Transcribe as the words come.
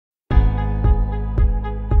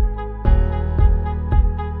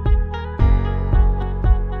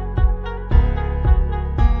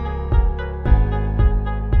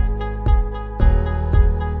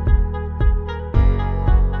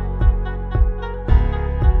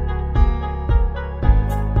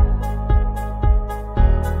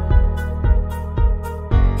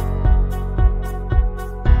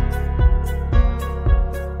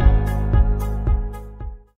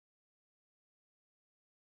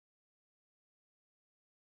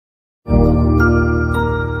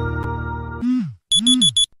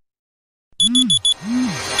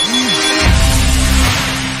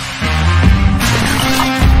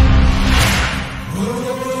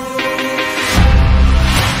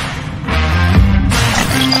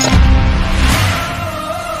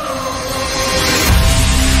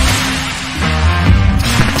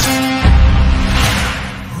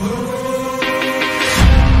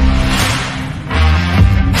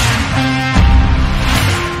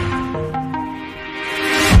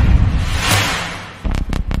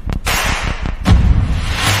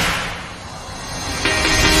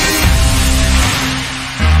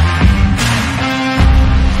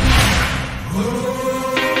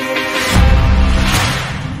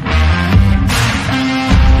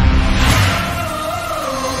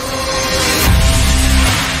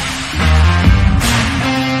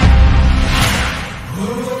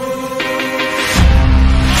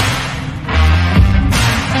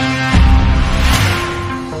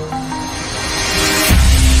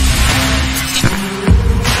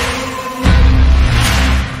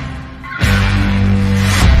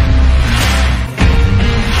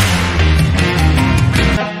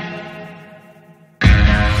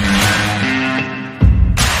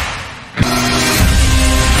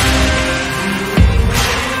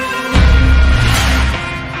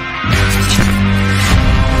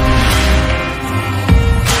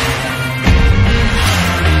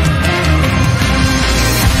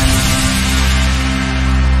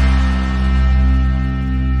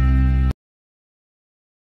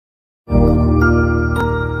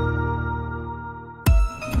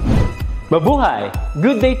Mabuhay!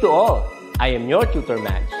 Good day to all! I am your tutor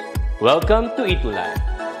Madge. Welcome to ETUlay,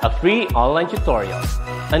 a free online tutorial,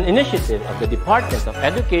 an initiative of the Department of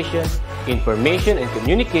Education, Information and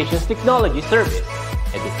Communications Technology Service,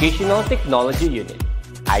 Educational Technology Unit,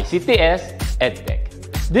 ICTS EdTech.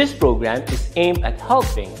 This program is aimed at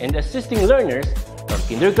helping and assisting learners from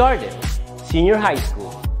kindergarten, senior high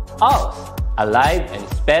school, ALS, Alive, and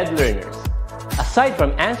SPED learners. Aside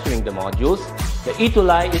from answering the modules, the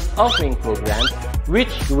ETUlay is offering programs which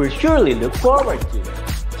you will surely look forward to.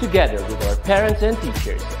 Together with our parents and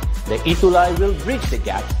teachers, the ETUlay will bridge the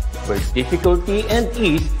gaps where difficulty and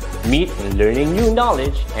ease meet in learning new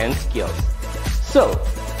knowledge and skills. So,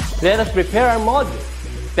 let us prepare our modules,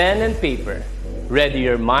 pen and paper. Ready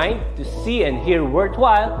your mind to see and hear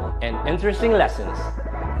worthwhile and interesting lessons.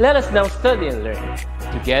 Let us now study and learn,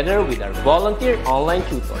 together with our volunteer online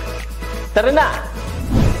tutors. Tara na!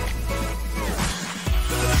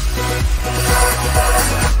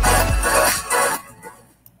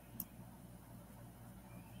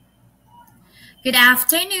 Good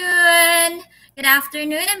afternoon! Good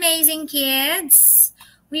afternoon, amazing kids!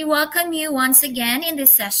 We welcome you once again in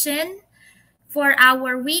this session for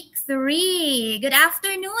our week 3. Good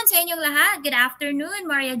afternoon sa inyong lahat. Good afternoon,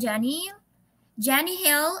 Maria Jenny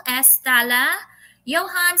Hill, Estala,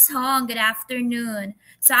 Johans Hong. Good afternoon.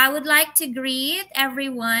 So I would like to greet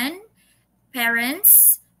everyone,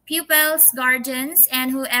 parents, pupils, guardians, and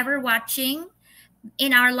whoever watching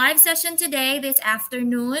in our live session today this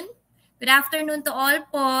afternoon. Good afternoon to all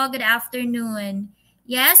po. Good afternoon.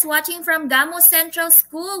 Yes, watching from Gamo Central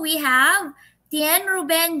School, we have Tien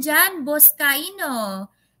Ruben Jan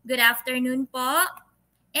Boscaino. Good afternoon po.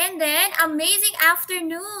 And then, amazing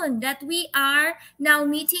afternoon that we are now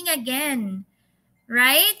meeting again,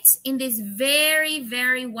 right? In this very,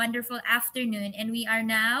 very wonderful afternoon. And we are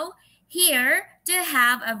now here to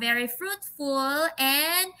have a very fruitful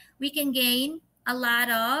and we can gain a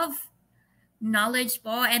lot of knowledge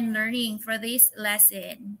po and learning for this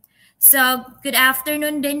lesson. So, good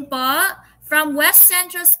afternoon din po from West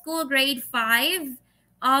Central School Grade 5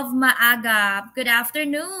 of Maagap. Good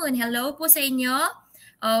afternoon. Hello po sa inyo.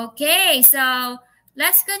 Okay, so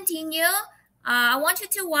let's continue. I want you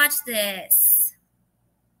to watch this.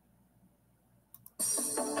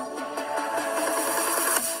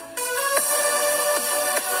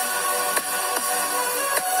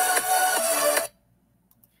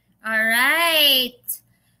 All right.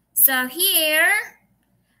 So here,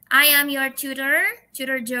 I am your tutor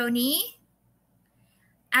Joni.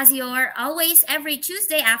 As you're always every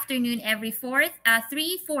Tuesday afternoon, every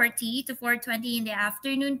 3:40 to 4:20 in the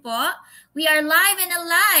afternoon po. We are live and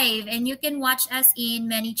alive, and you can watch us in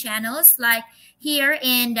many channels like here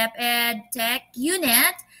in DepEd Tech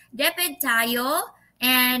Unit, DepEd Tayo,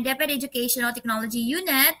 and DepEd Educational Technology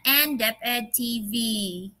Unit, and DepEd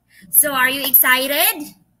TV. So are you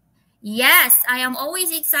excited? Yes, I am always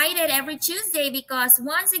excited every Tuesday because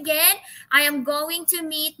once again, I am going to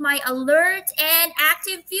meet my alert and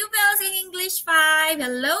active pupils in English 5.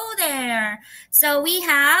 Hello there. So we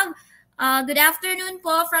have good afternoon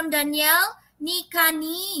po from Danielle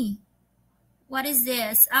Nikani. What is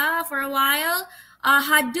this? For a while,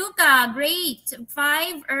 Haduka, great.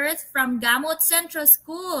 5 Earth from Gamot Central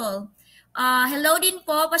School. Hello din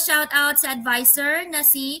po, pa-shout out sa advisor na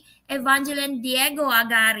si Evangeline Diego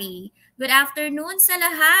Agari. Good afternoon sa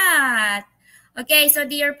lahat. Okay, so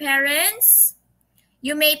dear parents,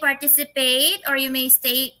 you may participate or you may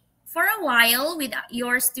stay for a while with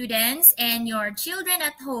your students and your children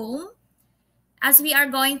at home as we are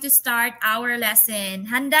going to start our lesson.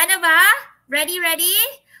 Handa na ba? Ready?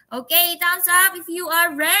 Okay, thumbs up if you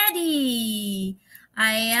are ready.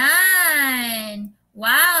 Ayan.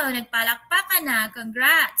 Wow, nagpalakpakan na.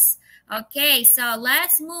 Congrats. Okay, so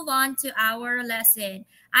let's move on to our lesson.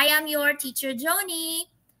 I am your teacher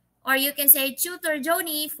Joni, or you can say tutor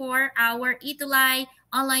Joni for our ETUlay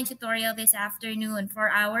online tutorial this afternoon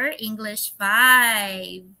for our English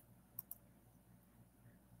 5.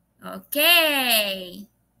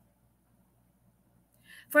 Okay.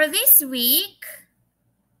 For this week,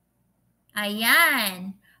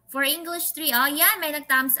 ayan. For English 3, oh yan, may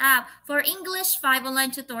nag-thumbs up. For English 5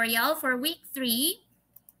 online tutorial for week 3,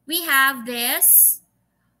 we have this,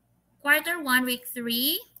 quarter 1, week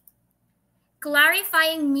 3,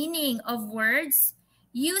 clarifying meaning of words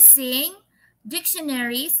using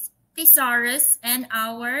dictionaries, thesaurus, and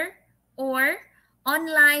our or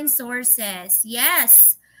online sources.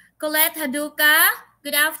 Yes, Colette Haduka,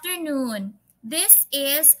 good afternoon. This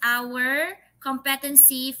is our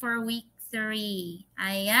competency for week 3.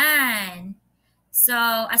 Ayan.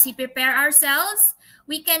 So, as we prepare ourselves,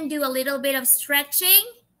 we can do a little bit of stretching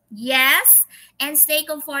Yes, and stay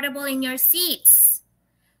comfortable in your seats.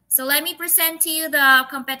 So let me present to you the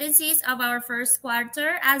competencies of our first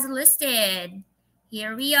quarter as listed.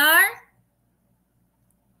 Here we are.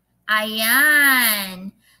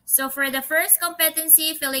 Ayan. So for the first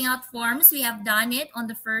competency, filling out forms, we have done it on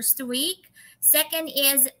the first week. Second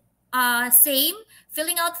is same,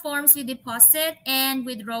 filling out forms with deposit and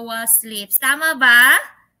withdrawal slips. Tama ba?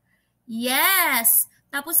 Yes.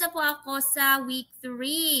 Tapos na po ako sa week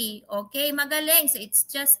 3. Okay, magaling. So it's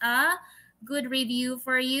just a good review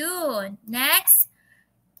for you. Next.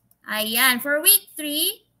 Ayan. For week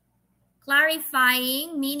 3,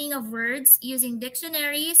 clarifying meaning of words using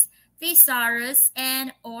dictionaries, thesaurus,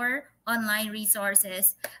 and or online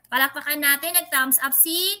resources. Palakpakan natin, nag-thumbs up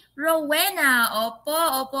si Rowena.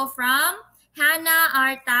 Opo, from Hannah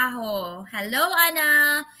Artajo. Hello,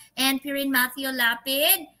 Ana. And Pirin Matthew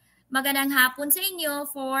Lapid. Magandang hapon sa inyo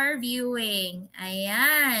for viewing.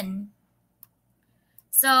 Ayan.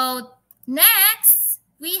 So, next,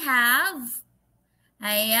 we have,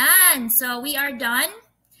 ayan. So, we are done.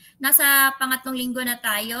 Nasa pangatlong linggo na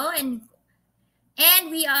tayo. And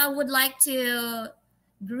we would like to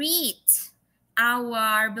greet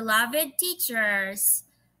our beloved teachers.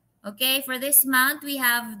 Okay, for this month, we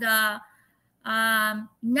have the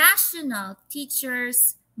National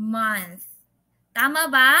Teachers Month.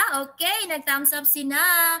 Tama ba? Okay, nag-thumbs up sina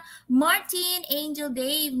Martin, Angel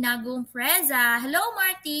Dave, Nagong Freza. Hello,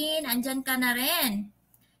 Martin. Andyan ka na rin.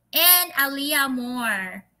 And Aliyah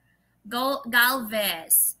Moore,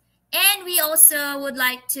 Galvez. And we also would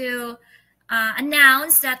like to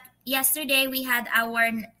announce that yesterday we had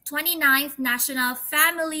our 29th National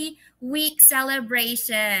Family Week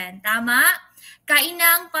celebration. Tama?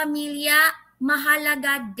 Kainang Pamilya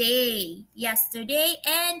Mahalaga Day. Yesterday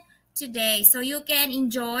and today, so you can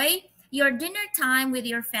enjoy your dinner time with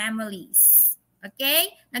your families.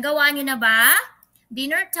 Okay? Nagawa niyo na ba?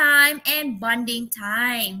 Dinner time and bonding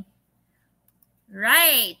time.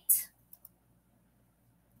 Right.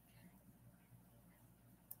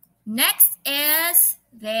 Next is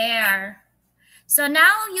there. So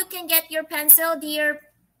now you can get your pencil, dear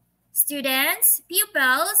students,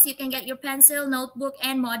 pupils. You can get your pencil, notebook,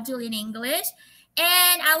 and module in English.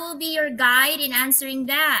 And I will be your guide in answering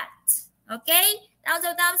that. Okay? Thumbs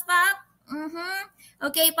up, thumbs up.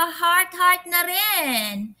 Okay, pa-heart na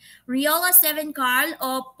rin. Riola 7 Carl,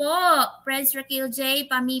 opo. Prince Raquel J.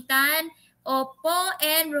 Pamitan, opo.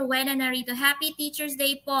 And Rowena Narito, Happy Teacher's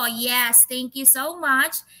Day po. Yes, thank you so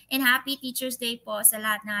much. And Happy Teacher's Day po sa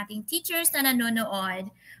lahat ng ating teachers na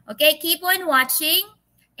nanonood. Okay, keep on watching.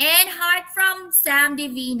 And heart from Sam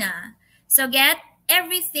Divina. So get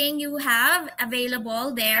everything you have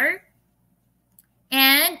available there.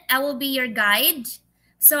 And I will be your guide.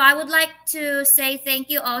 So I would like to say thank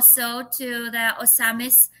you also to the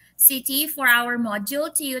Osamis City for our module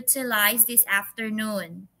to utilize this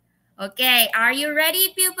afternoon. Okay, are you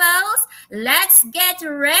ready, pupils? Let's get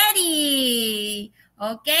ready.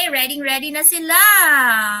 Okay, ready na sila.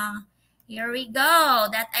 Here we go.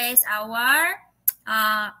 That is our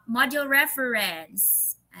module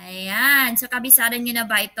reference. Ayan. So, kabisado nyo na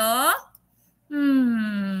ba ito?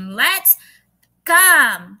 Let's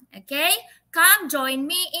come. Okay? Come join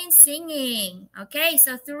me in singing. Okay?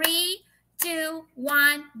 So, 3, 2,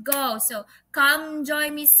 1, go. So, come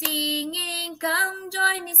join me singing. Come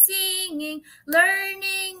join me singing.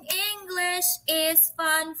 Learning English is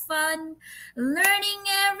fun. Learning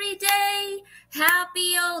every day.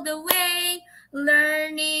 Happy all the way.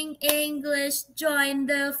 Learning English, join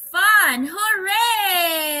the fun.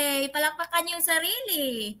 Hooray! Palakpakan yung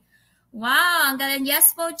sarili. Wow, ang galing.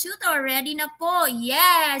 Yes po, tutor. Ready na po.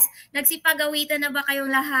 Yes. Nagsipagawitan na ba kayong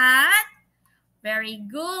lahat? Very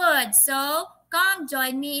good. So, come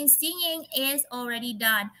join me in singing is already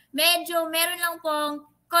done. Medyo meron lang pong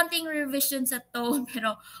konting revision sa tone,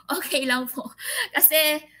 pero okay lang po.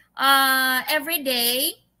 Kasi every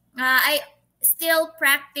day, I still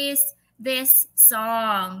practice this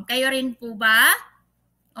song. Kayo rin po ba?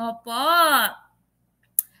 Opo.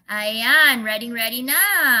 Ayan, ready na.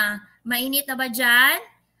 Mainit na ba dyan?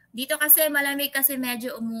 Dito kasi malamig kasi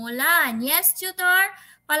medyo umulan. Yes, tutor.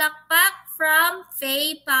 Palakpak from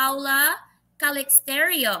Faye Paula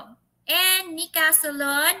Calixterio. And Nika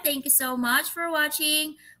Salon, thank you so much for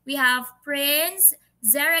watching. We have Prince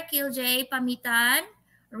Zara Kilj Pamitan,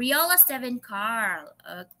 Riola 7 Carl.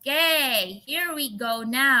 Okay, here we go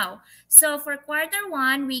now. So for quarter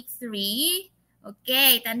 1, week 3,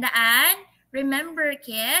 okay, tandaan, remember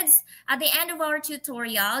kids, at the end of our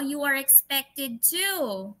tutorial, you are expected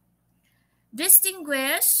to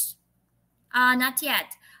distinguish, not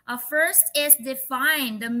yet, First is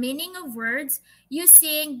define the meaning of words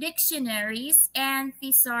using dictionaries and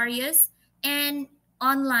thesaurus and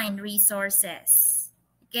online resources.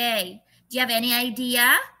 Okay, do you have any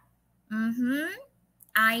idea?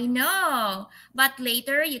 I know. But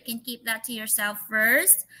later, you can keep that to yourself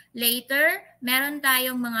first. Later, meron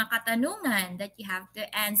tayong mga katanungan that you have to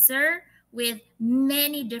answer with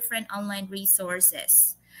many different online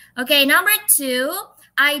resources. Okay, number 2,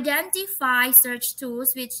 identify search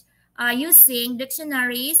tools which are using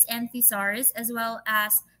dictionaries and thesaurus as well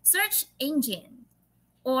as search engine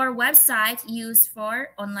or websites used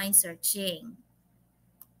for online searching.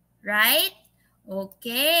 Right?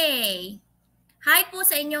 Okay. Hi po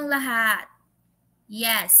sa inyong lahat.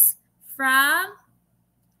 Yes. From?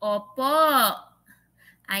 Opo.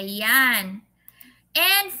 Ayan.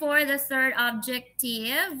 And for the third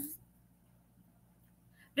objective,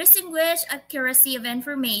 distinguish accuracy of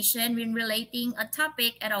information when relating a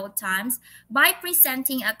topic at all times by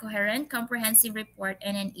presenting a coherent, comprehensive report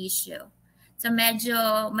and an issue. So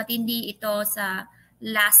medyo matindi ito sa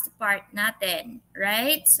last part natin,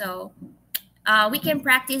 right? So we can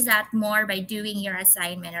practice that more by doing your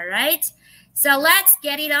assignment, all right? So let's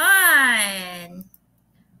get it on.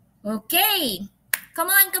 Okay. Come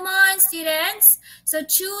on, students. So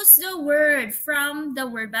choose the word from the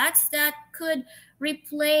word box that could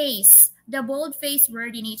replace the bold-faced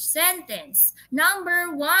word in each sentence.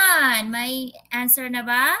 Number 1, may answer na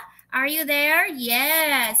ba? Are you there?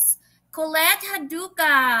 Yes. Colette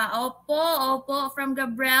Haduka. Opo. From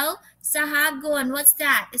Gabriel Sahagon. What's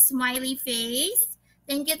that? A smiley face.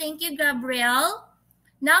 Thank you, Gabriel.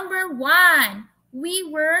 Number 1, we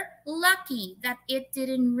were lucky that it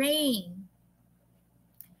didn't rain.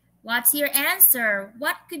 What's your answer?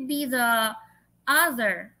 What could be the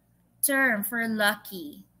other term for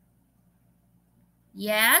lucky?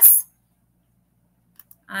 Yes?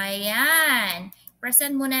 Ayan.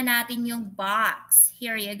 Present muna natin yung box.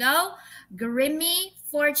 Here you go. Grimy,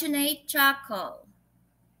 fortunate, chuckle.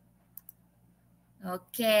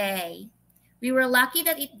 Okay. We were lucky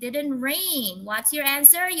that it didn't rain. What's your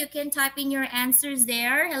answer? You can type in your answers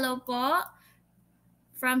there. Hello po.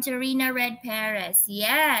 From Terina Red Perez.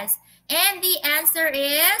 Yes. And the answer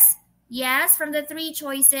is, yes, from the 3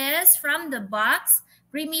 choices from the box.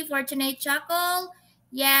 Grimy, fortunate, chuckle.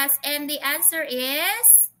 Yes. And the answer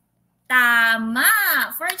is tama.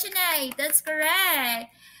 Fortunate. That's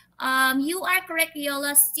correct. You are correct,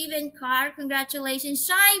 Yola. Stephen Carr. Congratulations.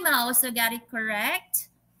 Shaima also got it correct.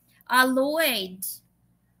 Lloyd.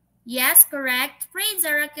 Yes, correct. Prince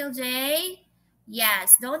Arakil J.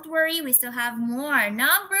 Yes, don't worry. We still have more.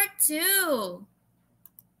 Number 2.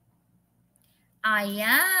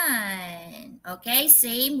 Ayan. Okay,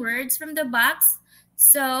 same words from the box.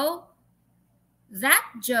 So, that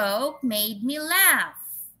joke made me laugh.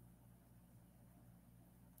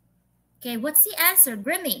 Okay, what's the answer?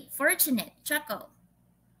 Grimy, fortunate, chuckle.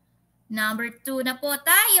 Number 2 na po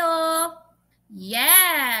tayo.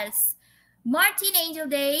 Yes. Martin Angel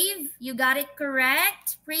Dave, you got it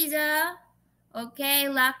correct. Priza. Okay,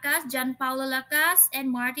 Lakas, John Paulo Lakas, and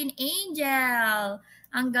Martin Angel.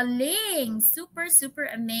 Ang galing. Super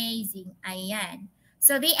amazing. Ayan.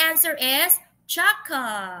 So the answer is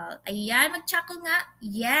chuckle. Ayan, mag-chuckle nga.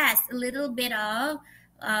 Yes, a little bit of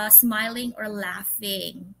smiling or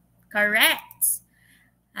laughing. Correct.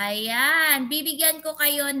 Ayan, bibigyan ko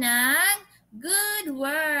kayo ng good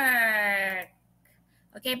work.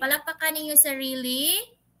 Okay, palakpakan ninyo sarili.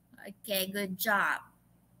 Okay, good job.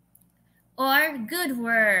 Or good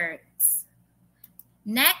works.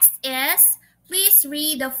 Next is, please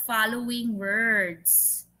read the following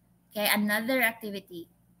words. Okay, another activity.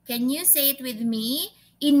 Can you say it with me?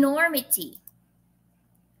 Enormity,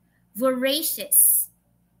 voracious,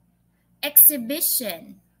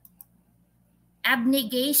 exhibition,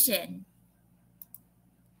 abnegation,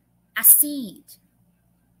 acid.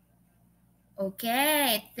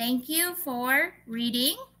 Okay, thank you for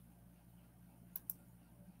reading.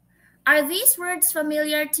 Are these words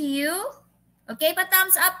familiar to you? Okay,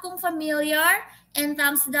 pa-thumbs up kung familiar and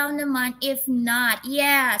thumbs down naman if not.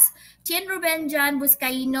 Yes. Chin Ruben John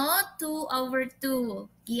Buscaino, 2/2.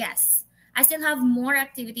 Yes. I still have more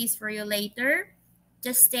activities for you later.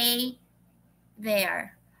 Just stay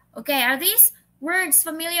there. Okay, are these words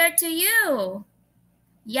familiar to you?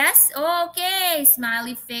 Yes? Okay.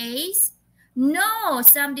 Smiley face. No.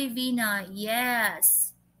 Sam Divina.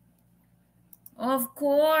 Yes. Of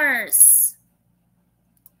course.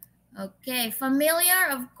 Okay. Familiar,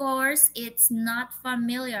 of course, it's not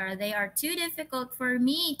familiar. They are too difficult for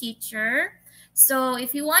me, teacher. So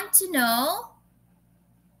if you want to know,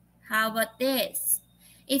 how about this?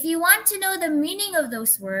 If you want to know the meaning of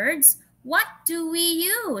those words, what do we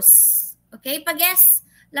use? Okay, pag-guess,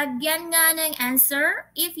 lagyan nga ng answer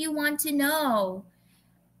if you want to know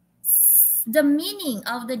the meaning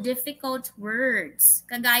of the difficult words.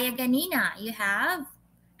 Kagaya ganina, you have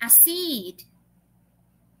a seed.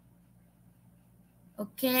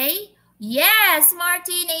 Okay? Yes,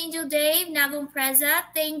 Martin, Angel, Dave, Nagong Preza,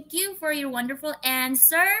 thank you for your wonderful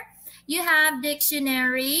answer. You have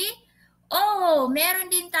dictionary. Oh, meron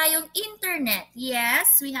din tayong internet.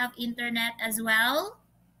 Yes, we have internet as well.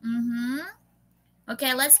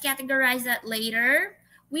 Okay, let's categorize that later.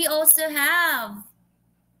 We also have,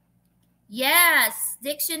 yes,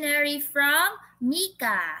 dictionary from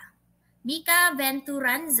Mika. Mika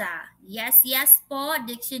Venturanza. Yes, yes po,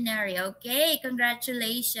 dictionary. Okay,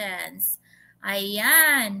 congratulations.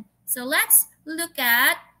 Ayan. So let's look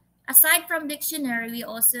at, aside from dictionary, we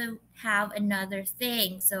also have another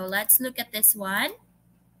thing. So let's look at this one.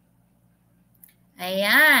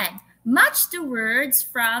 Ayan. Match the words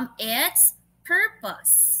from its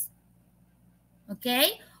purpose.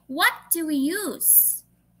 Okay, what do we use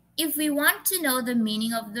if we want to know the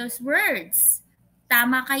meaning of those words?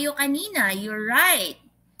 Tama kayo kanina, you're right.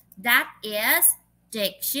 That is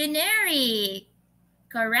dictionary.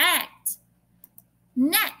 Correct.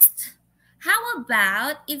 Next, how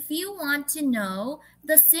about if you want to know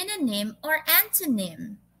the synonym or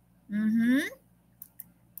antonym?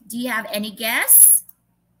 Do you have any guess?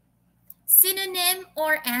 Synonym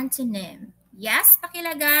or antonym? Yes,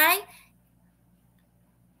 pakilagay.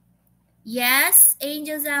 Yes,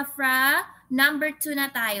 Angel Zafra. Number 2 na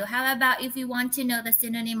tayo. How about if you want to know the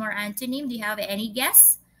synonym or antonym? Do you have any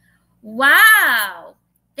guess? Wow!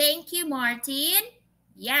 Thank you, Martin.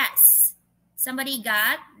 Yes. Somebody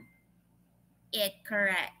got it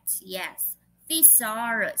correct. Yes.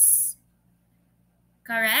 Thesaurus.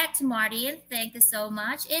 Correct, Martin. Thank you so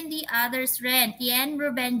much. And the others rin. Tien,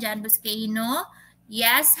 Ruben, Jan Buscaino.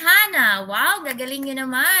 Yes, Hannah. Wow, gagaling nyo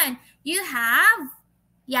naman. You have,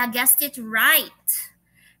 yeah, guessed it right.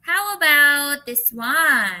 How about this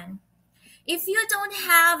one? If you don't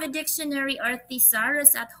have a dictionary or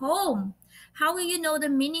thesaurus at home, how will you know the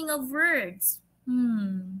meaning of words?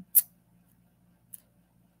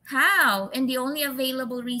 How? And the only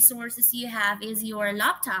available resources you have is your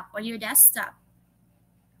laptop or your desktop.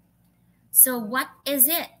 So what is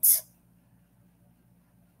it?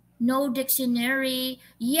 No dictionary.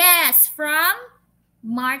 Yes, from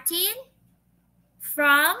Martin,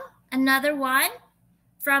 from another one,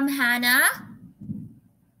 from Hannah,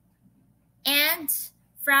 and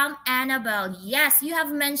from Annabelle. Yes, you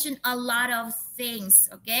have mentioned a lot of things,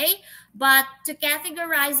 okay? But to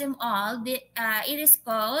categorize them all, it is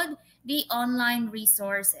called the online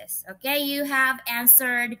resources, okay? You have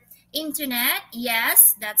answered internet.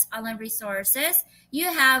 Yes, that's online resources.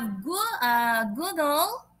 You have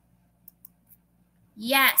Google.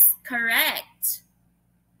 Yes, correct.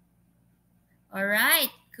 All right,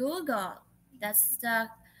 Google. That's the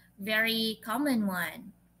very common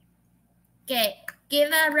one. Okay,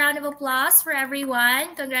 give a round of applause for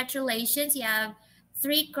everyone. Congratulations, you have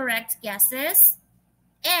 3 correct guesses.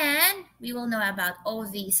 And we will know about all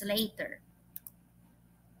these later.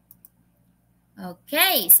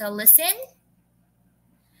 Okay, so listen.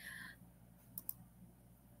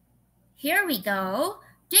 Here we go.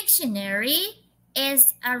 Dictionary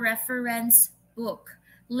is a reference book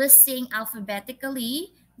listing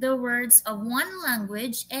alphabetically the words of one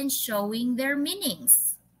language and showing their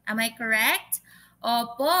meanings. Am I correct?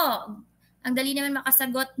 Opo. Ang dali naman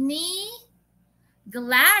makasagot ni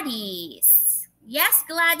Gladys. Yes,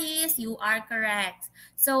 Gladys, you are correct.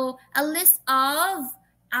 So, a list of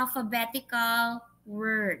alphabetical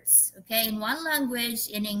words, okay, in one language,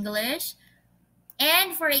 in English.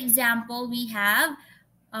 And for example, we have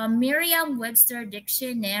Merriam-Webster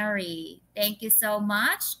Dictionary. Thank you so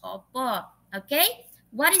much. Opo. Okay,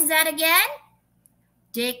 what is that again?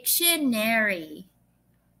 Dictionary.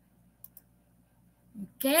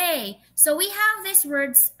 Okay, so we have these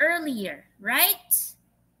words earlier, right?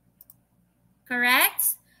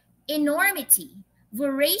 Correct? Enormity,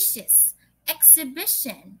 voracious,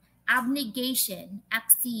 exhibition, abnegation,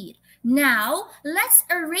 accede. Now, let's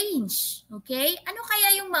arrange, okay? Ano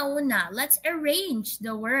kaya yung mauna? Let's arrange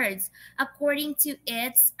the words according to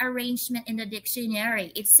its arrangement in the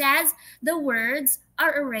dictionary. It says the words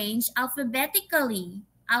are arranged alphabetically.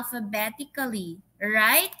 Alphabetically,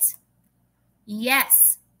 right?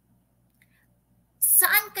 Yes.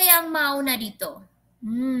 Saan kaya ang mauna dito?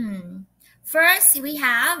 First, we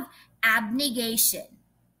have abnegation.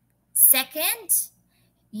 Second,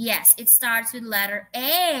 yes, it starts with letter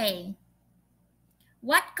A.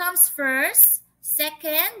 What comes first?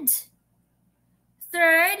 second,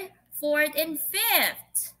 third, fourth, and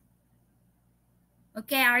fifth.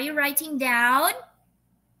 Okay, are you writing down?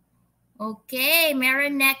 Okay,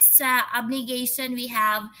 meron next obligation we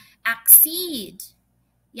have exceed.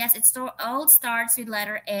 Yes, it all starts with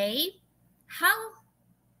letter A. How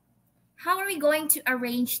are we going to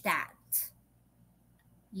arrange that?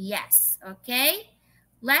 Yes, okay.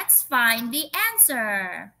 Let's find the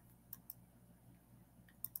answer.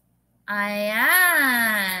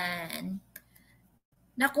 Ayan.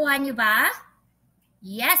 Nakuha niyo ba?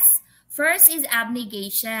 Yes. First is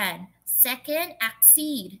abnegation. Second,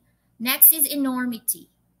 exceed. Next is enormity,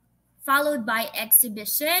 followed by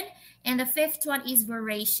exhibition. And the fifth one is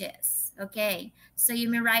voracious. Okay, so you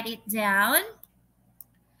may write it down.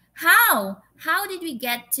 How did we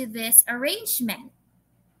get to this arrangement?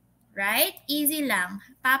 Right? Easy lang.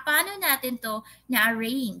 Paano natin to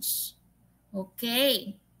na-arrange?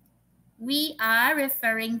 Okay. We are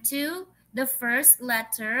referring to the first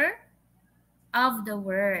letter of the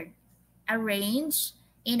word. Arrange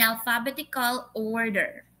in alphabetical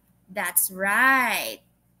order. That's right.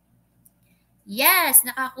 Yes,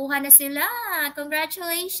 nakakuha na sila.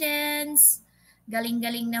 Congratulations.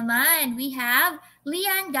 Galing-galing naman. We have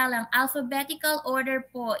Lian Galang, alphabetical order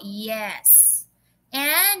po. Yes.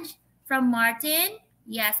 And from Martin,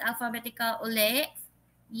 yes, alphabetical uli.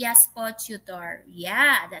 Yes po, tutor.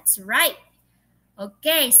 Yeah, that's right.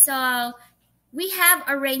 Okay, so we have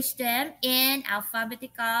arranged them in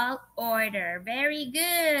alphabetical order. Very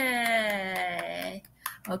good.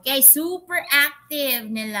 Okay, super active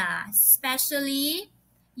nila. Especially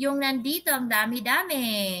yung nandito, ang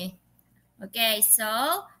dami-dami. Okay,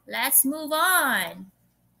 so let's move on.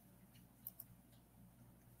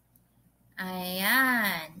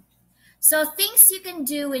 Ayan. So things you can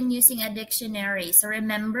do when using a dictionary. So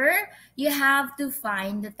remember, you have to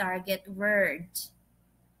find the target word.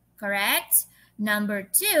 Correct? Number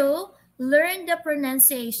 2, learn the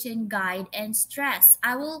pronunciation guide and stress.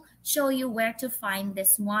 I will show you where to find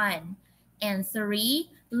this one. And 3,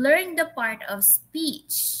 learn the part of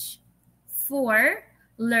speech. 4,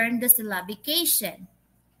 learn the syllabication.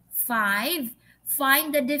 5,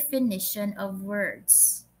 find the definition of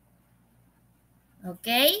words.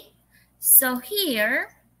 Okay? So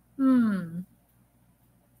here,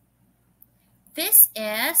 this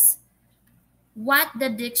is what the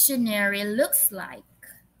dictionary looks like.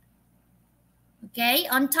 Okay,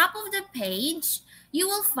 on top of the page, you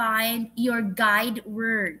will find your guide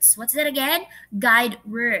words. What's that again? Guide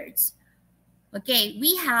words. Okay,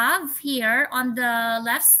 we have here on the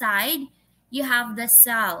left side, you have the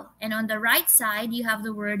cell. And on the right side, you have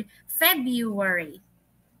the word February.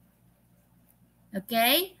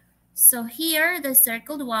 Okay, so here, the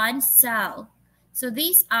circled one, cell. So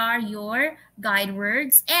these are your guide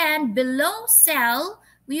words. And below cell,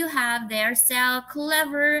 you have there cell,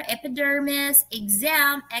 clever, epidermis,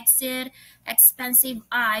 exam, exit, expensive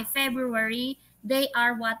eye, February. They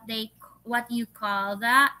are what you call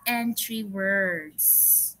the entry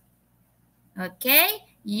words. Okay?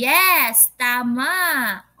 Yes,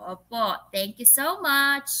 tama. Opo, thank you so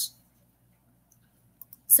much.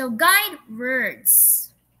 So guide words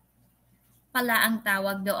pala ang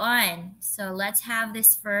tawag doon. So let's have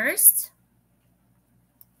this first.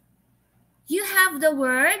 You have the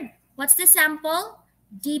word, what's the sample?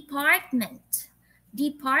 Department.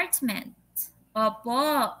 Department.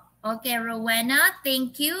 Opo. Okay, Rowena,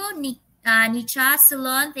 thank you. Nicha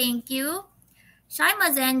Salon, thank you.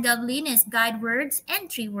 Shaima Zen Gablinis, guide words,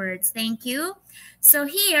 entry words, thank you. So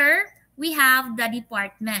here, we have the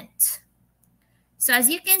department. So as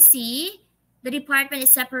you can see, the department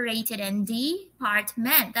is separated in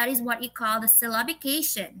department. That is what you call the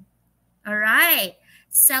syllabication. All right,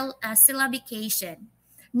 syllabication.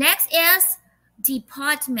 Next is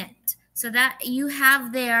department. So that you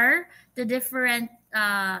have there the different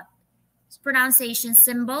pronunciation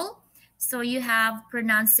symbol. So you have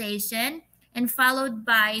pronunciation and followed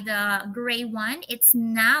by the gray one, it's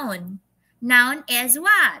noun. Noun is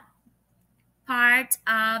what? Part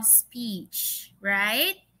of speech,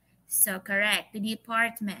 right? So correct, the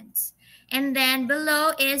department. And then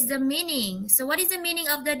below is the meaning. So what is the meaning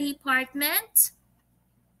of the department?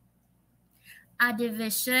 A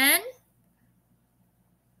division,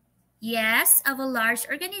 yes, of a large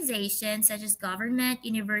organization such as government,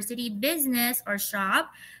 university, business, or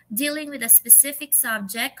shop, dealing with a specific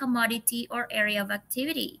subject, commodity, or area of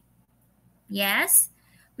activity. Yes,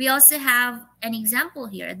 we also have an example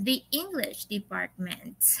here, the English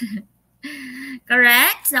department.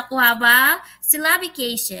 Correct? Nakuha ba?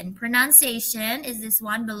 Syllabication, pronunciation is this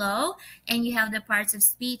one below, and you have the parts of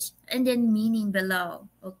speech and then meaning below.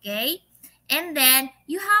 Okay? And then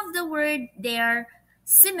you have the word there,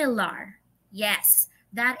 similar. Yes,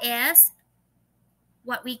 that is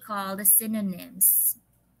what we call the synonyms.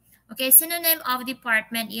 Okay, synonym of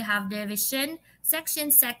department, you have division,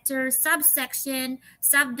 section, sector, subsection,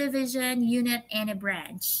 subdivision, unit, and a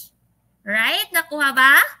branch. Right? Nakuha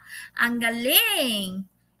ba? Ang galing.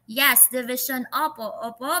 Yes, division, opo.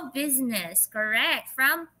 Opo, business. Correct.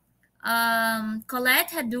 From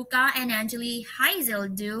Colette Haduka and Angeli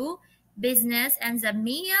Heisel do business, and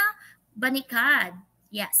Zamia Banikad.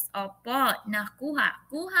 Yes, opo, nakuha,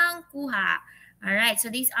 kuhang kuha. All right, so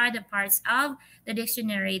these are the parts of the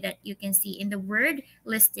dictionary that you can see in the word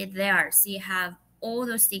listed there. So you have all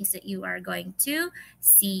those things that you are going to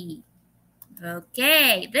see.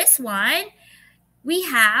 Okay, this one we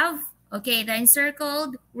have, okay, the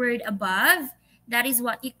encircled word above. That is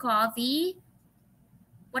what you call the,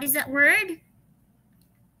 what is that word?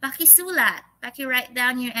 Pakisulat. Paki-write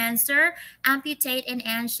down your answer. Amputate and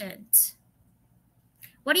ancient.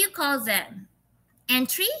 What do you call them?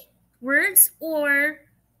 Entry words or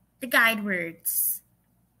the guide words?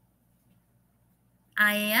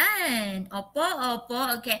 Ayan. Opo,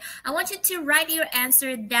 opo. Okay. I want you to write your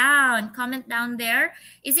answer down. Comment down there.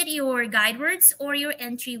 Is it your guide words or your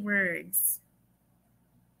entry words?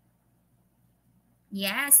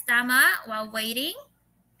 Yes, tama. While waiting.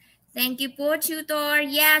 Thank you po, tutor.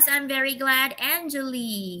 Yes, I'm very glad,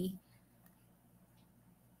 Angeli.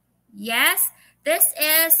 Yes, this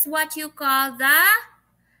is what you call the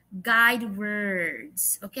guide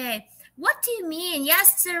words. Okay, what do you mean?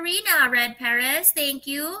 Yes, Serena, Red Paris, thank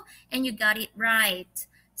you. And you got it right.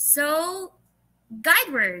 So,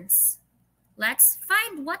 guide words. Let's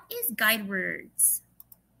find what is guide words.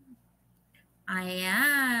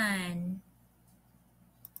 Ayan.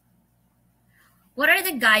 What are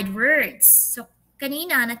the guide words? So,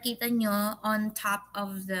 kanina nakita nyo on top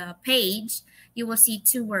of the page, you will see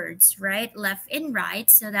two words, right? Left and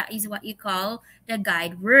right. So that is what you call the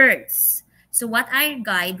guide words. So what are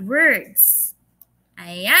guide words?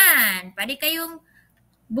 Ayan. Pwede kayong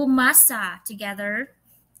bumasa together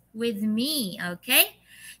with me, okay?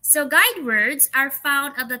 So guide words are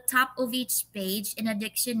found at the top of each page in a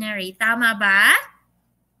dictionary. Tama ba?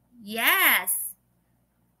 Yes.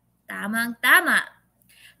 Tamang-tama.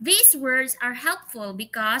 These words are helpful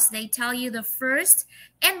because they tell you the first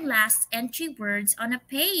and last entry words on a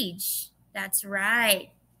page. That's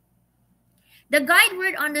right. The guide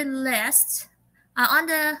word on the list,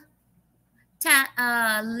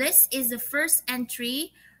 list is the first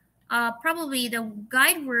entry. Probably the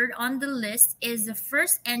guide word on the list is the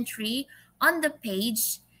first entry on the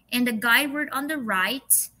page, and the guide word on the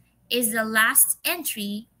right is the last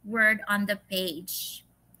entry word on the page.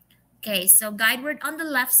 Okay, so guide word on the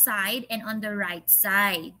left side and on the right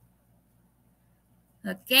side.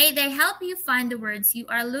 Okay, they help you find the words you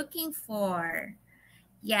are looking for.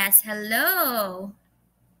 Yes, hello.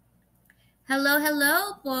 Hello,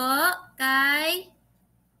 hello po, kay.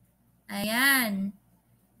 Ayan.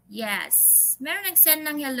 Yes, meron nag-send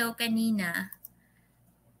ng hello kanina.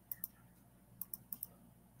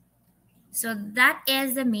 So that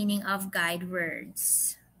is the meaning of guide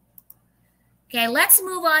words. Okay, let's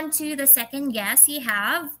move on to the second guess you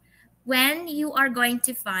have when you are going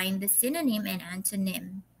to find the synonym and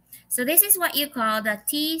antonym. So this is what you call the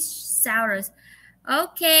thesaurus.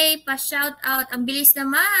 Okay, pa-shout out. Ang bilis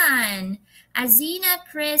naman. Azina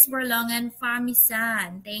Chris Borlongan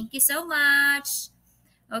Farmisan. Thank you so much.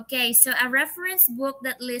 Okay, so a reference book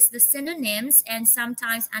that lists the synonyms and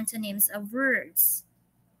sometimes antonyms of words.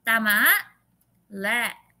 Tama?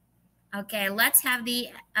 Le. Okay, let's have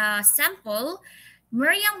the sample.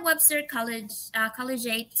 Merriam-Webster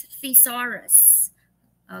Collegiate Thesaurus.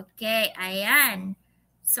 Okay, ayan.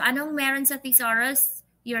 So anong meron sa thesaurus?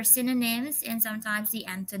 Your synonyms and sometimes the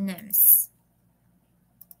antonyms.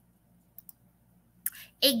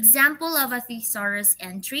 Example of a thesaurus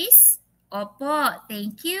entries. Opo,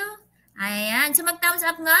 thank you. Ayan, so mag-thumbs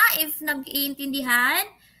up nga if nag-iintindihan.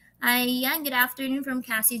 Ayan, good afternoon from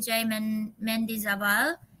Cassie J.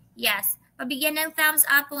 Mendizabal. Yes, pabigyan ng thumbs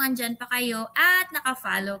up kung andyan pa kayo at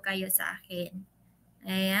naka-follow kayo sa akin.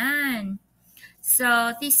 Ayan.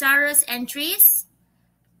 So, thesaurus entries,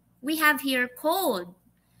 we have here cold.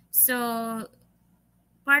 So,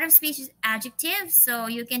 part of speech is adjective,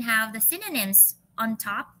 so you can have the synonyms on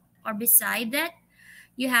top or beside that.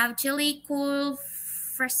 You have chilly, cool,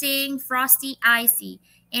 freezing, frosty, icy.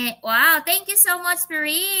 And wow, thank you so much,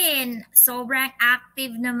 Perrine. Sobrang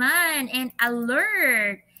active naman and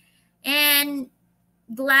alert. And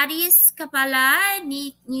Gladys Kapala,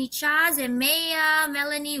 Nicha, Zemea,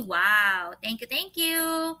 Melanie, wow. Thank you, thank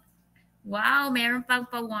you. Wow, meron pang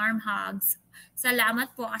pa-warm hugs.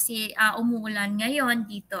 Salamat po kasi umuulan ngayon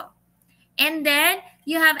dito. And then,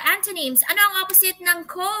 you have antonyms. Ano ang opposite ng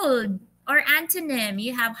cold or antonym?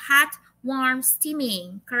 You have hot, warm,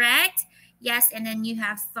 steaming, correct? Yes, and then you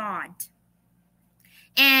have thawed.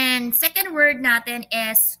 And second word natin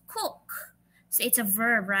is cook. So it's a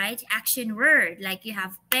verb, right? Action word. Like you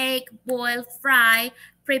have bake, boil, fry,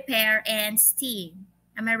 prepare, and steam.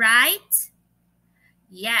 Am I right?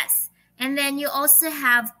 Yes. And then you also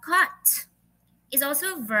have cut. It's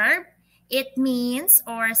also a verb. It means,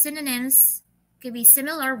 or synonyms could be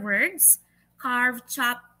similar words: carve,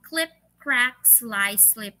 chop, clip, crack,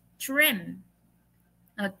 slice, slip, trim.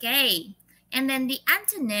 Okay. And then the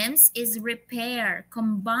antonyms is repair,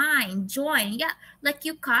 combine, join. Yeah, like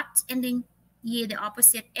you cut, and then the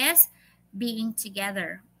opposite is being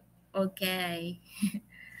together. Okay.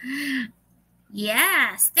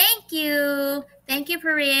 Yes, thank you. Thank you,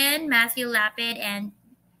 Perrin, Matthew Lapid, and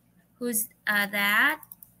who's that?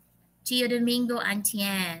 Gio Domingo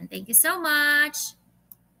Antien. Thank you so much.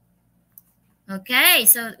 Okay,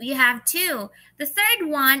 so we have two. The third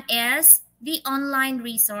one is the online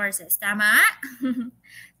resources. Tama?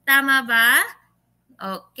 Tama ba?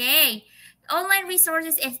 Okay. Online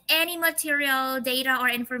resources is any material, data, or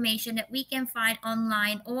information that we can find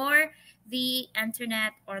online or the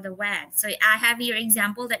internet or the web. So I have your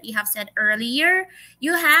example that you have said earlier.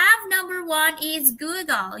 You have number one is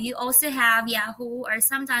Google. You also have Yahoo, or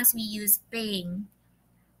sometimes we use Bing.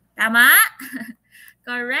 Tama?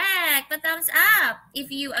 Correct. A thumbs up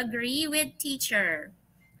if you agree with teacher.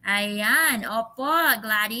 Ayan. Opo,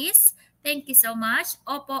 Gladys. Thank you so much.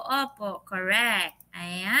 Opo, opo. Correct.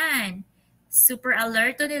 Ayan. Super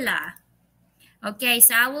alerto nila. Okay,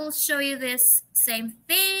 so I will show you this same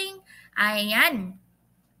thing. Ayan.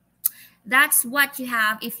 That's what you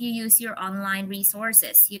have if you use your online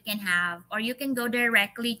resources. You can have, or you can go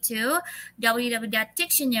directly to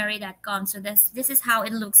www.dictionary.com. So this is how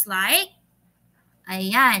it looks like.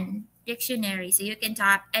 Ayan, dictionary. So you can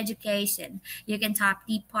type education. You can type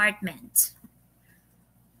department.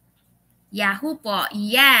 Yahoo po.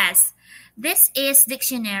 Yes. This is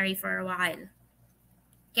dictionary for a while.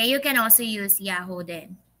 Okay, you can also use Yahoo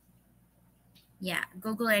then. Yeah,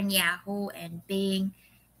 Google and Yahoo and Bing.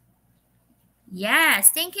 Yes,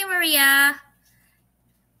 thank you, Maria.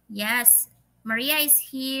 Yes, Maria is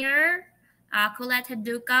here. Colette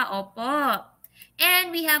Haduka, opo. And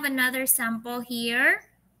we have another sample here.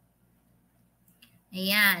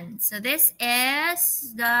 Ayan. So this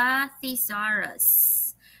is the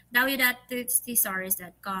thesaurus.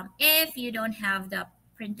 www.thesaurus.com if you don't have the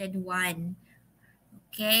printed one.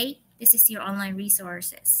 Okay, this is your online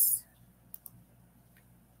resources.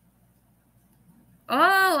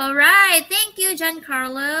 Oh, all right. Thank you,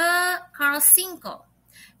 Carl Cinco.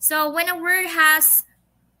 So when a word has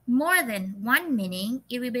more than one meaning,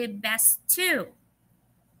 it will be best to.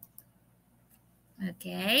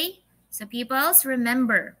 Okay, so peoples,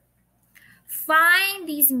 remember, find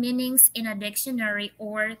these meanings in a dictionary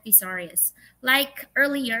or thesaurus. Like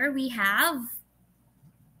earlier, we have,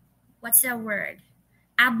 what's the word?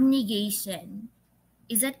 Abnegation.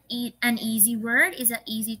 Is that an easy word? Is that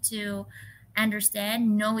easy to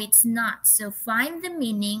understand? No, it's not. So find the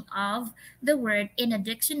meaning of the word in a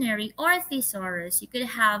dictionary or thesaurus. You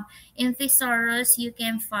could have, in thesaurus, you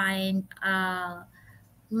can find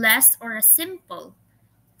less or a simple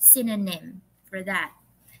synonym for that.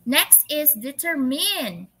 Next is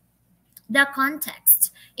determine the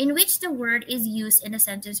context in which the word is used in a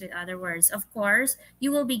sentence with other words. Of course,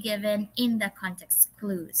 you will be given in the context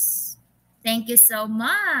clues. Thank you so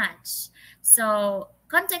much. So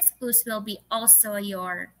context clues will be also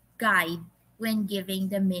your guide when giving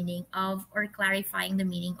the meaning of or clarifying the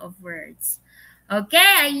meaning of words.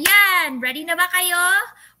 Okay, ayan. Ready na ba kayo?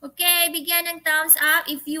 Okay, bigyan ng thumbs up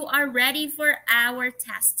if you are ready for our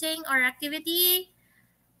testing or activity.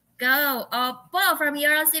 Go. Opo, from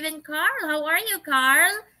Euro 7, Carl. How are you,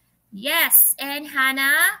 Carl? Yes, and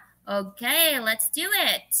Hannah? Okay, let's do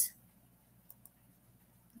it.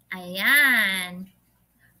 Ayan.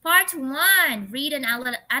 Part 1. Read and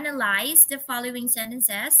analyze the following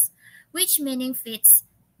sentences. Which meaning fits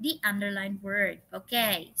the underlined word?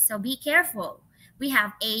 Okay, so be careful. We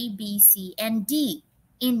have A, B, C, and D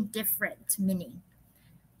in different meaning.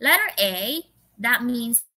 Letter A, that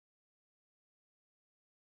means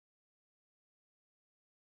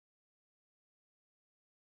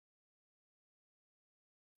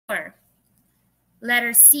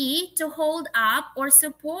letter C, to hold up or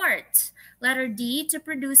support. Letter D, to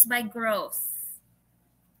produce by growth.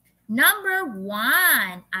 Number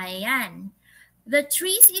 1, ayan. The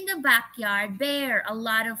trees in the backyard bear a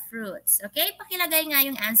lot of fruits. Okay, pakilagay nga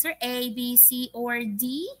yung answer A, B, C, or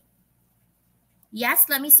D. Yes,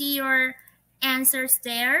 let me see your answers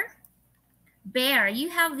there. Bear, you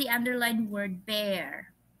have the underlined word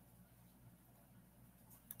bear.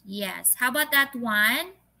 Yes, how about that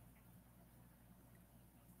one?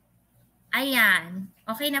 Ayan,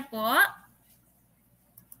 okay na po?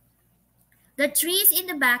 The trees in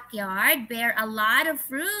the backyard bear a lot of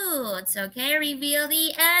fruits. Okay, reveal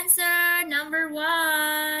the answer. Number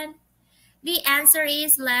 1. The answer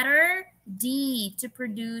is letter D, to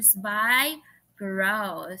produce by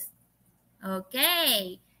growth.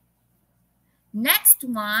 Okay. Next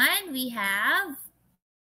one, we have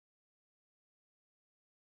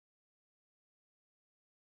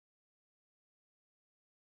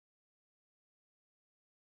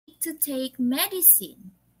to take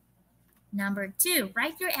medicine. Number 2.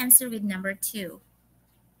 Write your answer with number 2.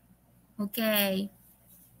 Okay.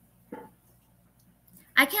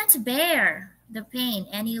 I can't bear the pain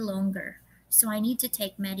any longer, so I need to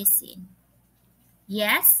take medicine.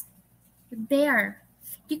 Yes? Bear.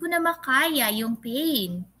 Di ko na makaya yung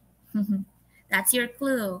pain. That's your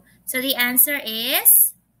clue. So the answer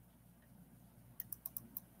is...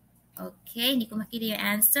 Okay, hindi ko makita yung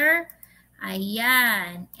answer.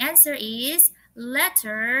 Ayan. Answer is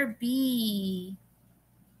letter B.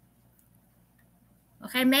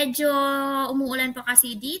 Okay, medyo umuulan po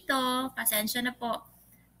kasi dito. Pasensya na po.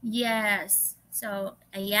 Yes. So,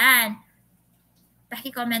 ayan.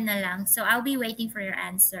 Paki-comment na lang. So, I'll be waiting for your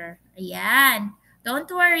answer. Ayan. Don't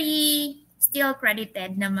worry. Still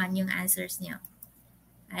credited naman yung answers niyo.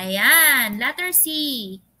 Ayan. Letter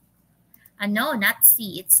C. No, not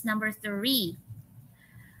C. It's number 3.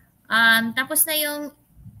 Tapos na yung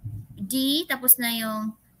D. Tapos na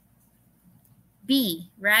yung B,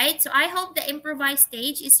 right? So I hope the improvised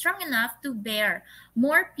stage is strong enough to bear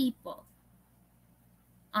more people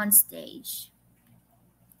on stage.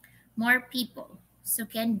 More people. So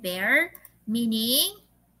can bear, meaning,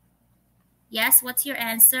 yes, what's your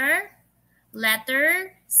answer?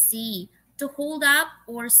 Letter C, to hold up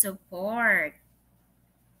or support.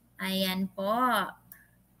 Ayan po.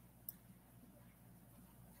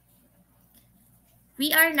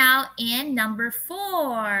 We are now in number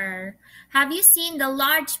 4. Have you seen the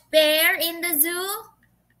large bear in the zoo?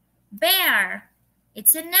 Bear.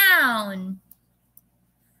 It's a noun.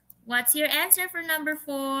 What's your answer for number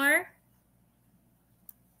 4?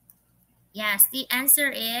 Yes, the answer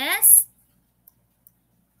is...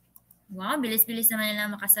 Wow, bilis-bilis naman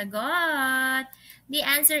nila makasagot. The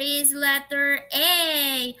answer is letter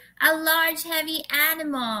A. A large, heavy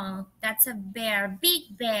animal. That's a bear,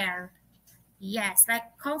 big bear. Yes,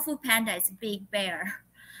 like Kung Fu Panda is a big bear.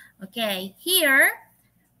 Okay, here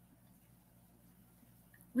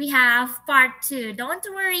we have part 2. Don't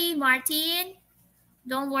worry, Martin.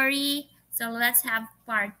 Don't worry. So let's have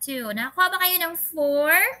part 2. Nakakuha ba kayo ng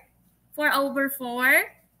 4? 4 over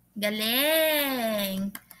 4?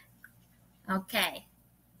 Galing. Okay.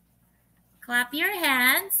 Clap your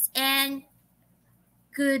hands and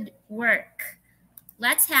good work.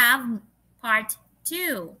 Let's have part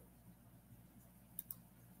 2.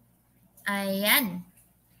 Ayan.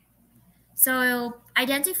 So,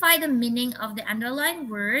 identify the meaning of the underlined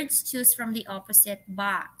words. Choose from the opposite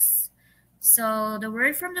box. So, the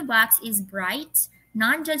word from the box is bright,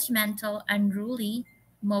 non-judgmental, unruly,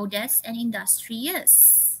 modest, and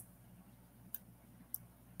industrious.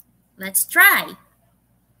 Let's try.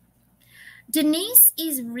 Denise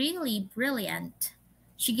is really brilliant.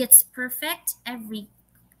 She gets perfect every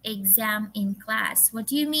exam in class. What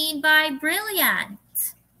do you mean by brilliant?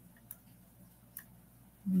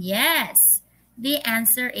 Yes, the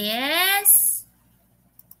answer is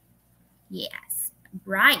yes,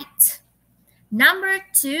 bright. Number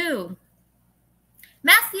 2.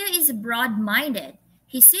 Matthew is broad-minded.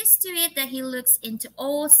 He sees to it that he looks into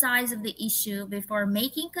all sides of the issue before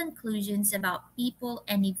making conclusions about people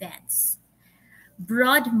and events.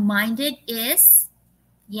 Broad-minded is,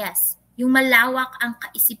 yes, yung malawak ang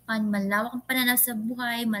kaisipan, malawak ang pananaw sa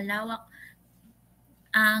buhay, malawak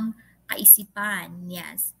ang kaisipan.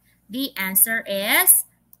 Yes. The answer is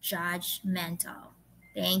judgmental.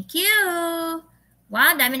 Thank you.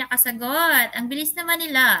 Wow, dami nakasagot. Ang bilis naman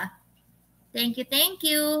nila. Thank you, thank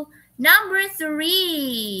you. Number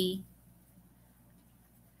 3.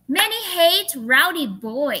 Many hate rowdy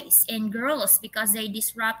boys and girls because they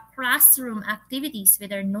disrupt classroom activities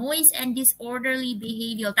with their noise and disorderly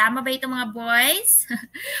behavior. Tama ba ito mga boys?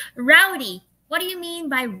 Rowdy. What do you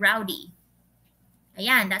mean by rowdy?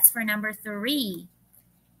 Ayan, that's for number 3.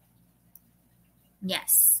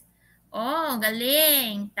 Yes. Oh,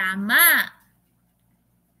 galing. Tama.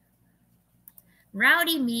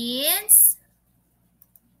 Rowdy means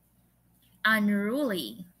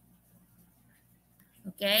unruly.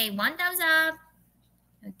 Okay, 1 thumbs up.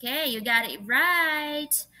 Okay, you got it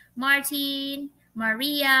right. Martin,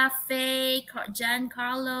 Maria, Faye, John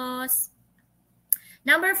Carlos.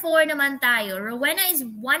 Number 4 naman tayo. Rowena is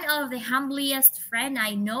one of the humblest friend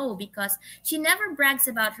I know because she never brags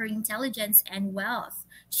about her intelligence and wealth.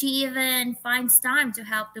 She even finds time to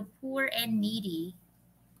help the poor and needy.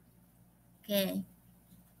 Okay.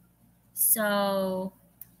 So,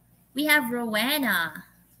 we have Rowena.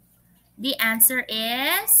 The answer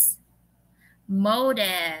is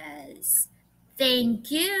modest. Thank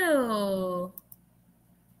you.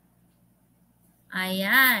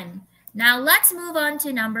 Ayan. Now, let's move on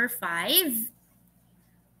to number 5.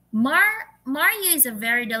 Mario is a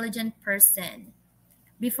very diligent person.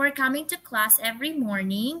 Before coming to class every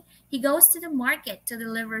morning, he goes to the market to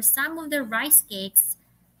deliver some of the rice cakes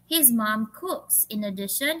his mom cooks. In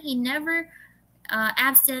addition, he never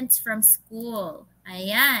absents from school.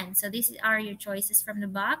 Ayan. So these are your choices from the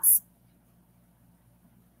box.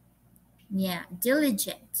 Yeah,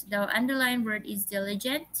 diligent. The underlined word is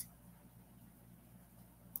diligent.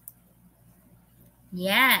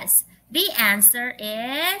 Yes. The answer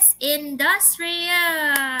is industrious.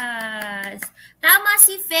 Tama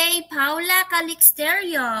si Faye Paula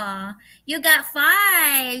Calixterio. You got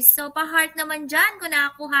 5. So, pa-heart naman dyan kung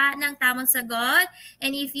nakakuha ng tamang sagot.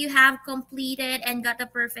 And if you have completed and got a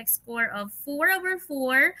perfect score of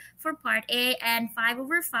 4/4 for part A and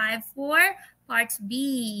 5/5 for part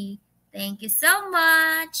B. Thank you so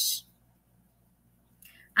much.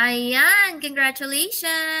 Ayan,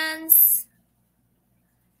 congratulations.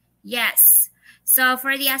 Yes. So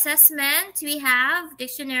for the assessment, we have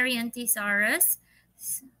dictionary and thesaurus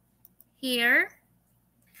here.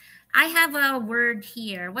 I have a word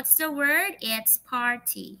here. What's the word? It's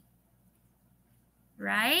party.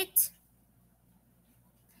 Right?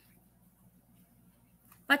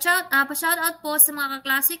 Pa-shout out po sa mga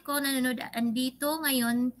kaklase ko na nanonood andito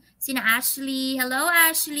ngayon. Sina Ashley. Hello,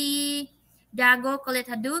 Ashley. Dago, Kulit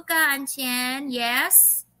Haduka, Anchen.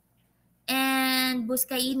 Yes. And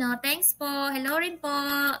Buscaino, thanks po. Hello rin po.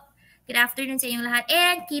 Good afternoon sa inyong lahat.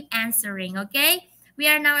 And keep answering, okay? We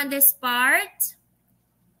are now on this part.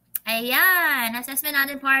 Ayan, assessment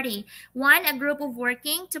natin party. 1, a group of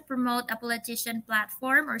working to promote a politician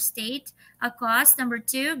platform or state a cause. Number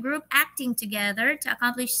 2, group acting together to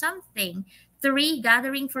accomplish something. 3,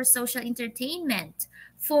 gathering for social entertainment.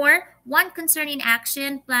 4, one concerning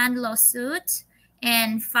action, planned lawsuit.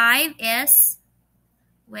 And 5 is,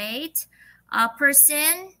 a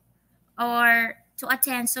person or to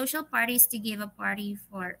attend social parties to give a party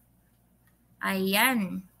for.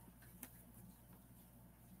 Ayan.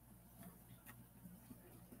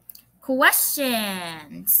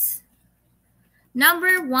 Questions.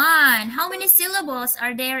 Number 1, how many syllables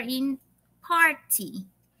are there in party?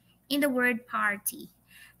 In the word party.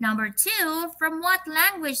 Number 2, from what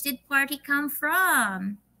language did party come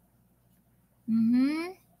from?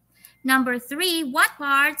 Number 3, what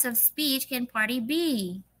parts of speech can party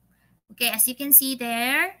be? Okay, as you can see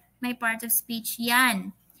there, may part of speech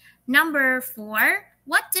yan. Number 4,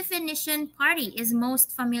 what definition party is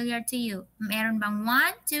most familiar to you? Meron bang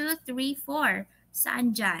 1, 2, 3, 4?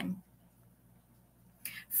 Saan dyan?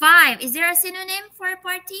 5, is there a synonym for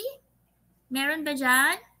party? Meron ba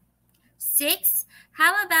dyan? 6,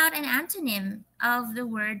 how about an antonym of the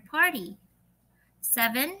word party?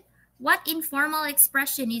 7, what informal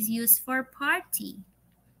expression is used for party?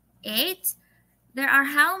 8, there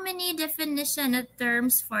are how many definition of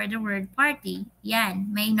terms for the word party? Yan,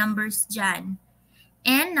 may numbers dyan.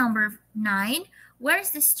 And number 9, where's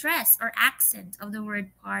the stress or accent of the word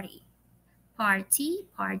party? Party,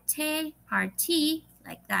 parte, party,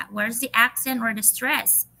 like that. Where's the accent or the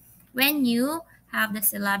stress when you have the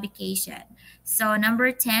syllabication? So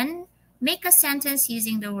number 10, make a sentence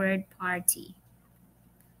using the word party.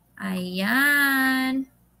 Ayan.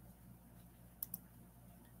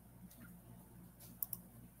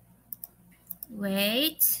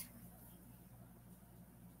 Wait.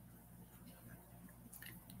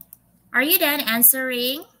 Are you done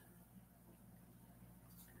answering?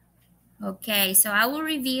 Okay, so I will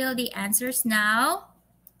reveal the answers now.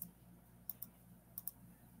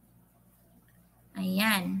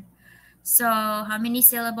 Ayan. So, how many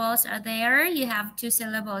syllables are there? You have 2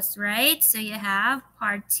 syllables, right? So, you have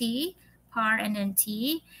party, par and then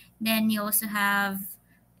T. Then you also have,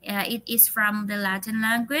 it is from the Latin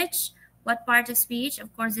language. What part of speech?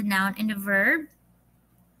 Of course, the noun and the verb.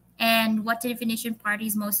 And what definition party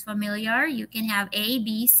is most familiar? You can have A,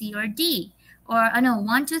 B, C, or D. Or, no,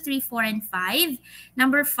 1, 2, 3, 4, and 5.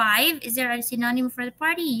 Number 5, is there a synonym for the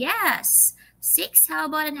party? Yes. 6, how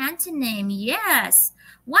about an antonym? Yes.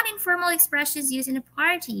 What informal expressions used in a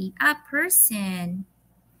party? A person.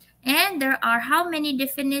 And there are how many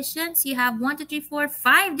definitions? You have 1, 2, 3, 4,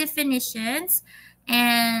 5 definitions.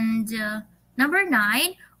 And number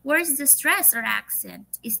 9, where's the stress or accent?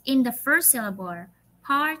 Is in the first syllable.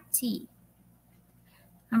 Party.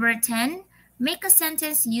 Number 10, make a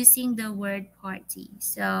sentence using the word party.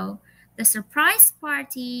 So, the surprise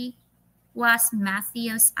party was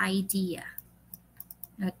Matthew's idea.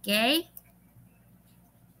 Okay?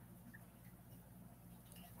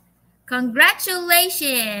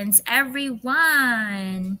 Congratulations,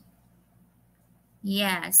 everyone!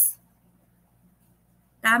 Yes.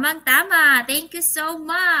 Tamang-tama. Thank you so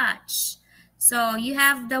much. So, you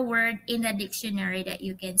have the word in the dictionary that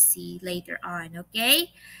you can see later on,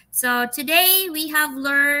 okay? So, today we have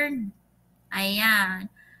learned, ayan,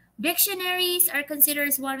 dictionaries are considered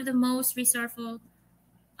as one of the most resourceful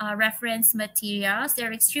reference materials.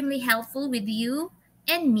 They're extremely helpful with you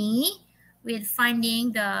and me with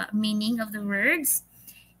finding the meaning of the words.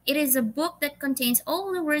 It is a book that contains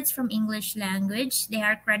all the words from English language. They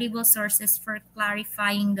are credible sources for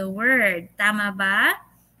clarifying the word. Tama ba?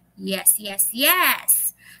 Yes, yes,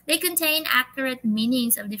 yes. They contain accurate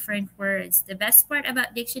meanings of different words. The best part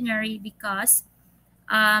about dictionary because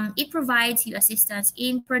it provides you assistance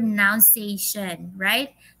in pronunciation,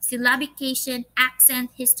 right? Syllabication,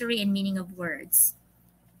 accent, history, and meaning of words.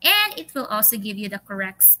 And it will also give you the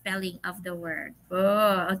correct spelling of the word.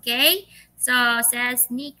 Oh, okay? So, says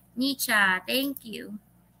Nietzsche, thank you.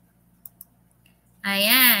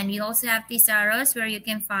 Ayan, we also have Thesaurus where you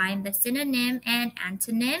can find the synonym and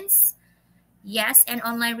antonyms. Yes, and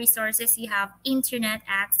online resources, you have internet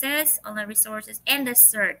access, online resources, and the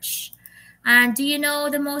search. And do you know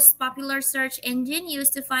the most popular search engine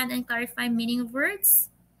used to find and clarify meaning of words?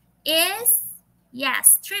 Is,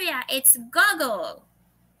 yes, trivia, it's Google.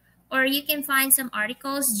 Or you can find some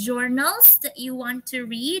articles, journals that you want to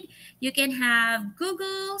read. You can have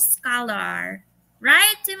Google Scholar.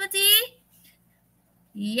 Right, Timothy?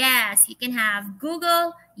 Yes, you can have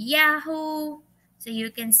Google, Yahoo, so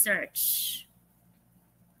you can search.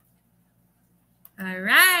 All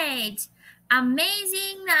right.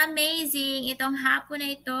 Amazing na amazing itong hapon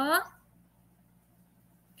na ito.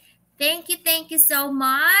 Thank you so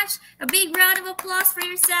much. A big round of applause for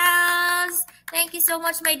yourselves. Thank you so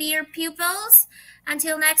much, my dear pupils.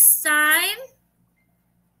 Until next time.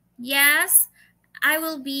 Yes, I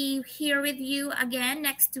will be here with you again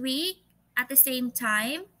next week at the same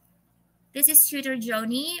time. This is Tutor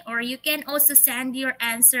Joni, or you can also send your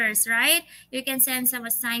answers, right? You can send some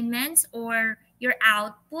assignments or your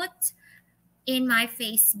output in my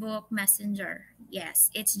Facebook Messenger. Yes,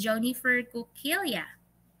 it's Joni for Kukilia,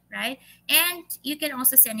 right? And you can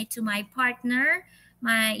also send it to my partner,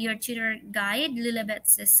 your tutor guide, Lilibet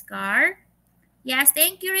Siscar. Yes,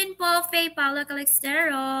 thank you rin po, Faye Paula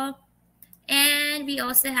Calixtero. And we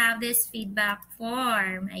also have this feedback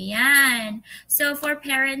form. Ayan. So for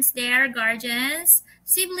parents there, guardians,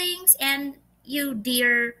 siblings, and you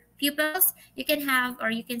dear pupils, you can have or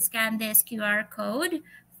you can scan this QR code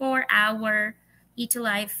for our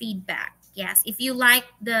ETUlay feedback. Yes, if you like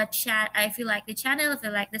the chat, if you like the channel, if you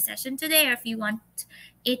like the session today, or if you want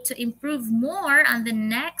it to improve more on the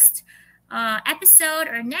next episode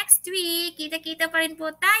or next week, kita-kita pa rin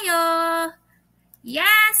po tayo.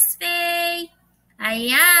 Yes, Faye.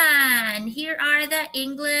 Ayan. Here are the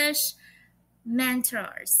English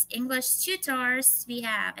mentors, English tutors we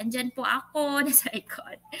have. Andyan po ako nasa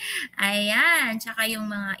likod. Ayan. Tsaka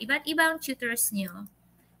yung mga iba't ibang tutors nyo.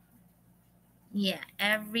 Yeah,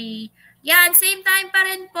 and same time pa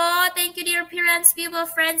rin po. Thank you, dear parents, people,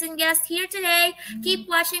 friends, and guests here today. Keep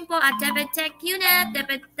watching po at DepEd Tech Unit,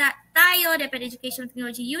 DepEd Tayo, DepEd Educational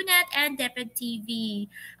Technology Unit, and DepEd TV.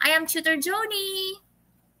 I am Tutor Joni.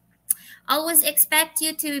 Always expect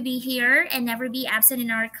you to be here and never be absent in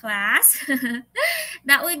our class.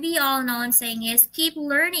 That would be all. And all I'm saying is keep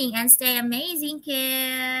learning and stay amazing,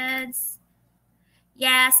 kids.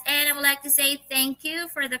 Yes, and I would like to say thank you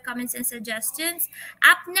for the comments and suggestions.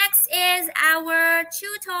 Up next is our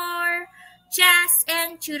tutor, Jess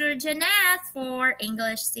and tutor Jeanette for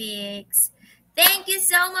English 6. Thank you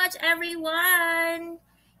so much, everyone.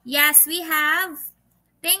 Yes, we have.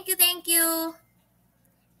 Thank you.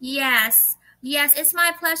 Yes, it's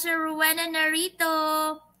my pleasure, Rowena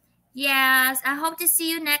Narito. Yes, I hope to see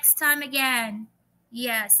you next time again.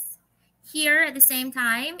 Yes. Here at the same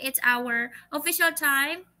time, it's our official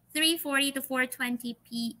time, 3:40 to 4:20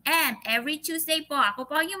 p.m. every Tuesday po. Ako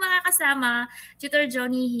po yung mga kasama, Tutor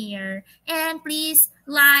Joni here. And please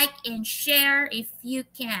like and share if you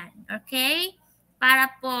can. Okay?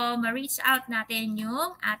 Para po ma-reach out natin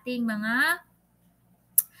yung ating mga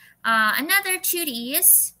another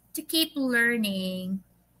tuties to keep learning.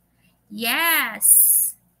 Yes.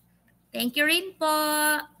 Thank you rin po.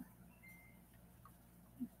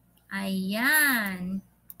 Ayan.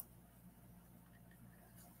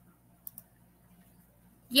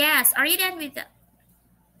 Yes, are you done with that?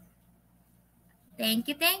 Thank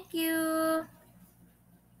you, thank you.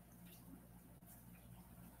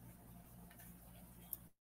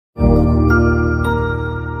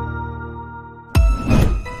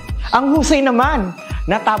 Ang husay naman!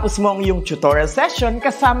 Natapos mo ang iyong tutorial session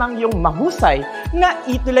kasama ang iyong mahusay na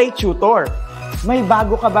ETUlay tutor. May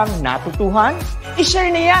bago ka bang natutuhan? I-share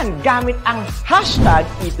na yan gamit ang hashtag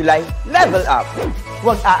 #ETUlayLevelUp.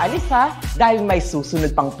 Huwag aalis ha, dahil may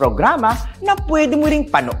susunod pang programa na pwede mo ring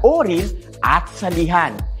panoorin at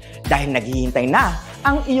salihan. Dahil naghihintay na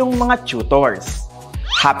ang iyong mga tutors.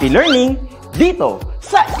 Happy learning dito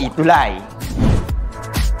sa ETUlay!